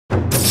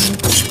Hey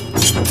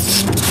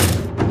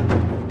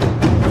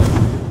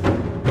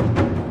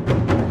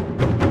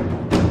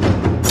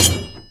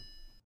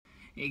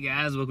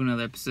guys, welcome to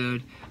another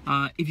episode.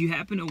 If you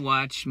happen to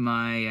watch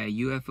my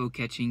UFO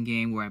catching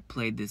game where I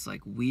played this like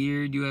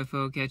weird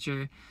UFO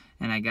catcher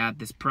and I got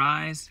this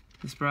prize,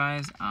 if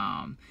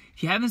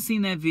you haven't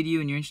seen that video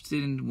and you're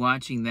interested in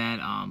watching that,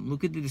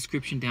 look at the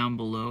description down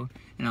below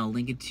and I'll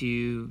link it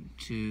to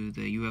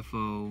the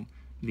UFO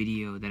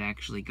video that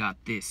actually got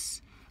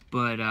this.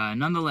 But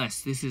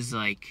nonetheless, this is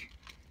like,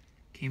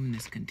 came in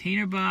this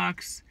container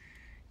box.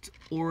 It's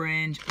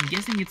orange. I'm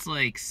guessing it's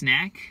like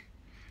snack.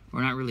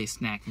 Or not really a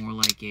snack, more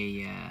like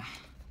a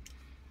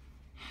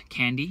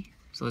candy.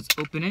 So let's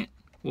open it.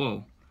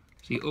 Whoa.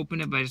 So you open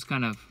it by just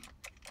kind of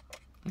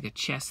like a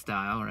chest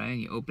style, right?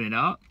 You open it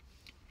up.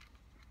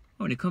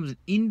 Oh, and it comes in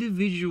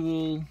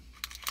individual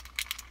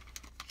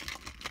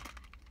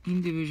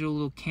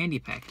little candy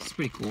packets. It's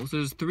pretty cool. So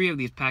there's 3 of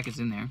these packets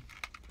in there.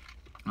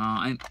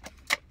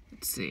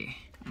 Let's see.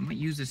 I might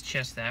use this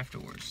chest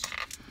afterwards.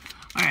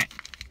 Alright.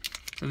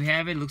 So we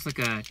have it. It looks like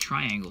a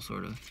triangle,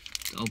 sort of.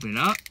 So open it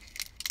up.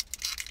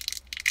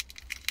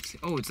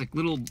 Oh, it's like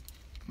little,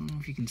 I don't know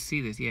if you can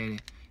see this. Yeah,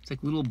 it's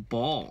like little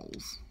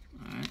balls.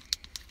 All right.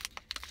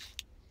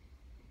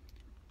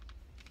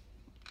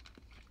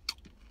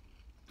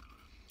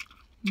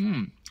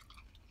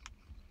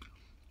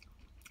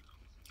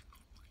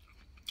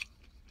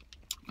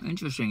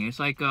 Interesting. It's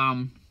like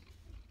a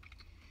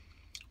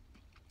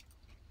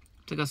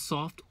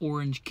soft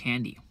orange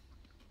candy.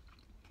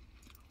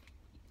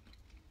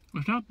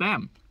 It's not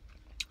bad.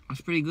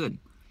 It's pretty good.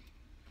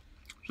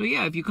 So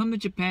yeah, if you come to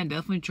Japan,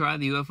 definitely try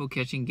the UFO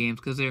catching games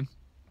because they're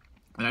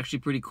actually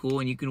pretty cool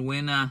and you can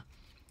win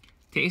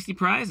tasty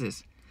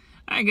prizes.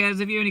 Alright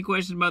guys, if you have any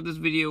questions about this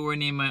video or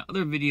any of my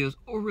other videos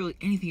or really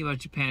anything about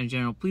Japan in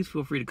general, please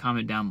feel free to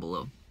comment down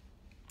below.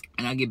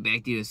 And I'll get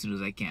back to you as soon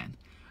as I can.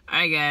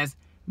 Alright guys,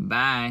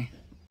 bye.